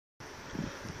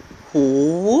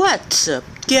What's up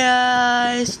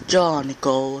guys, Johnny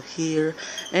Cole here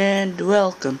and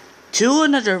welcome to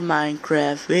another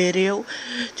Minecraft video.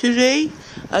 Today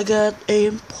I got a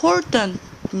important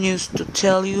news to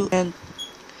tell you, and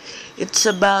it's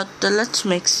about the Let's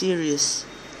Make series.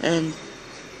 And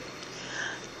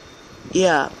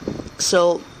yeah,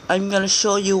 so I'm gonna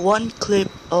show you one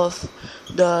clip of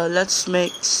the Let's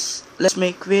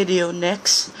Make video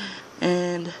next,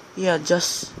 and yeah,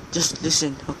 just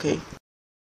listen, okay?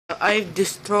 I've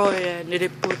destroyed and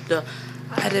didn't put the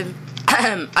item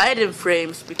item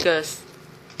frames because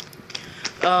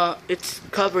it's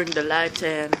covering the lights,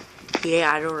 and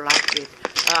yeah, I don't like it.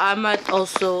 I might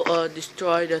also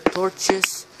destroy the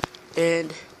torches,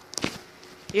 and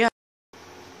yeah.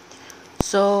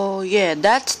 So yeah,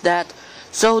 that's that.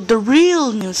 So the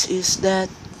real news is that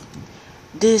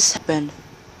this happened.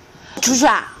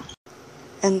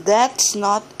 And that's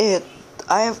not it.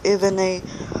 I have even a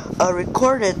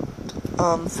recorded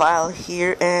file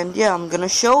here, and yeah, I'm gonna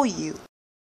show you.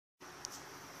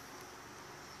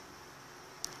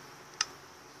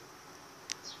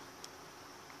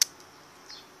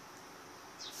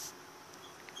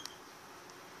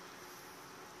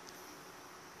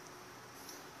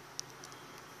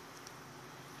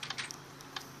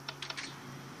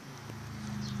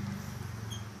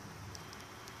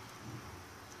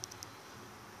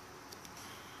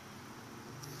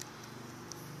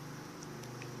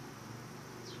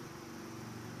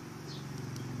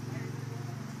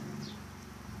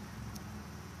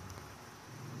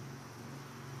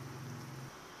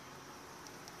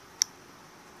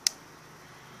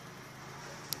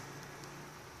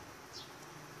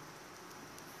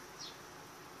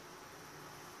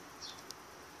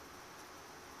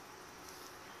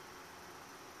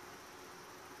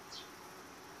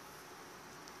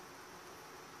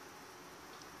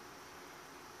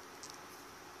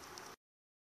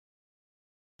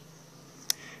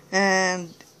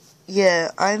 And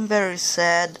yeah, I'm very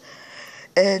sad,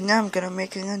 and now I'm gonna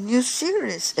making a new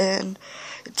series, and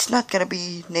it's not gonna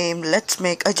be named Let's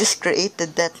Make. I just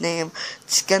created that name.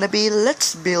 It's gonna be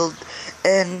Let's Build.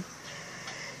 And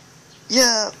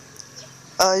yeah,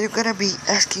 you're gonna be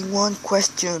asking one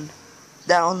question: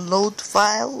 download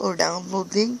file or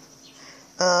downloading?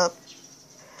 How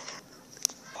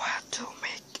to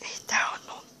make a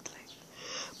download link?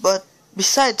 But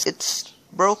besides, it's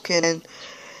broken, and